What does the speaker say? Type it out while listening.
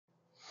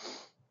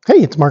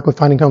Hey, it's Mark with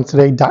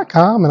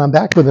FindingHomesToday.com, and I'm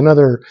back with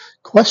another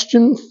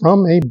question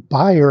from a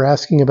buyer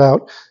asking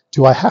about,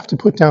 do I have to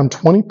put down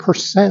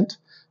 20%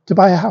 to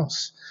buy a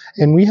house?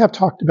 And we have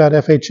talked about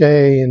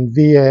FHA and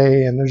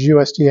VA, and there's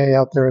USDA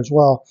out there as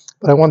well,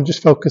 but I want to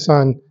just focus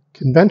on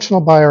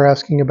conventional buyer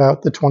asking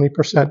about the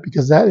 20%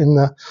 because that in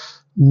the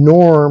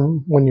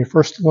norm, when you're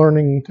first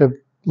learning to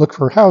look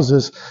for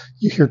houses,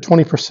 you hear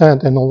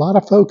 20%, and a lot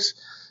of folks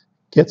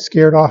get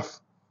scared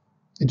off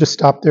and just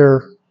stop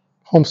their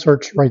home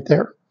search right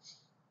there.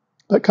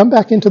 But come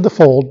back into the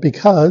fold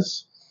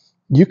because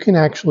you can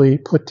actually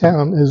put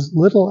down as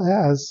little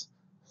as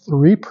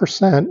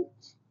 3%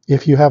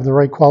 if you have the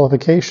right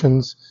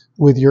qualifications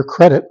with your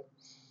credit.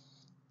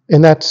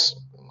 And that's,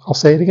 I'll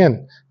say it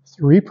again,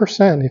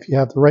 3% if you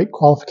have the right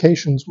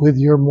qualifications with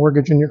your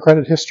mortgage and your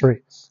credit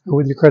history, or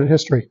with your credit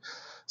history.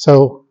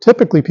 So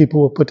typically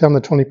people will put down the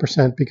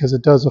 20% because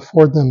it does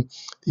afford them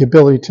the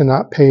ability to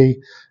not pay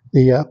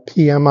the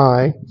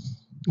PMI,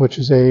 which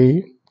is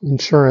a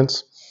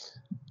insurance.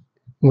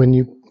 When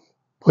you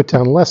put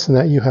down less than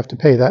that, you have to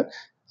pay that.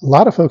 A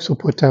lot of folks will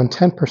put down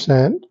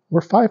 10% or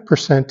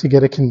 5% to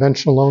get a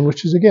conventional loan,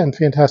 which is, again,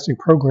 fantastic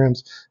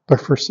programs. But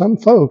for some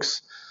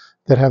folks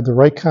that have the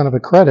right kind of a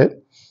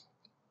credit,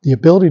 the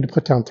ability to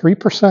put down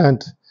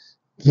 3%,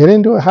 get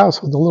into a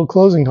house with a little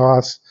closing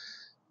costs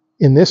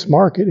in this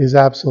market is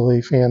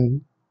absolutely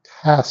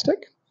fantastic.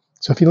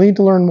 So if you need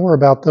to learn more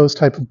about those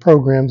type of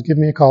programs, give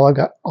me a call. I've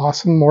got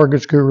awesome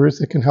mortgage gurus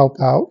that can help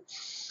out.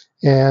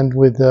 And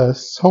with the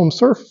home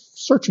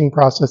searching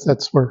process,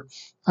 that's where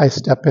I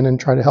step in and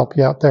try to help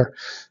you out there.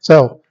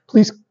 So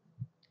please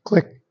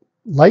click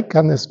like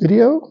on this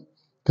video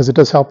because it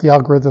does help the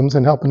algorithms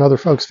and helping other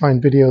folks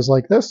find videos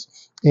like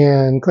this.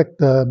 And click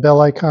the bell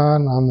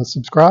icon on the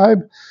subscribe,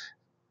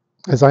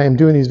 as I am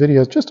doing these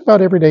videos just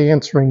about every day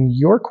answering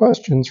your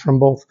questions from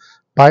both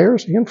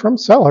buyers and from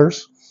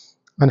sellers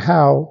on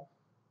how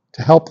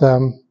to help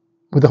them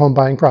with the home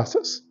buying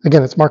process.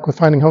 Again, it's Mark with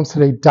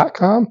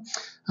FindingHomesToday.com.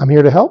 I'm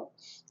here to help.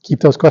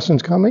 Keep those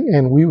questions coming,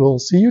 and we will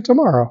see you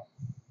tomorrow.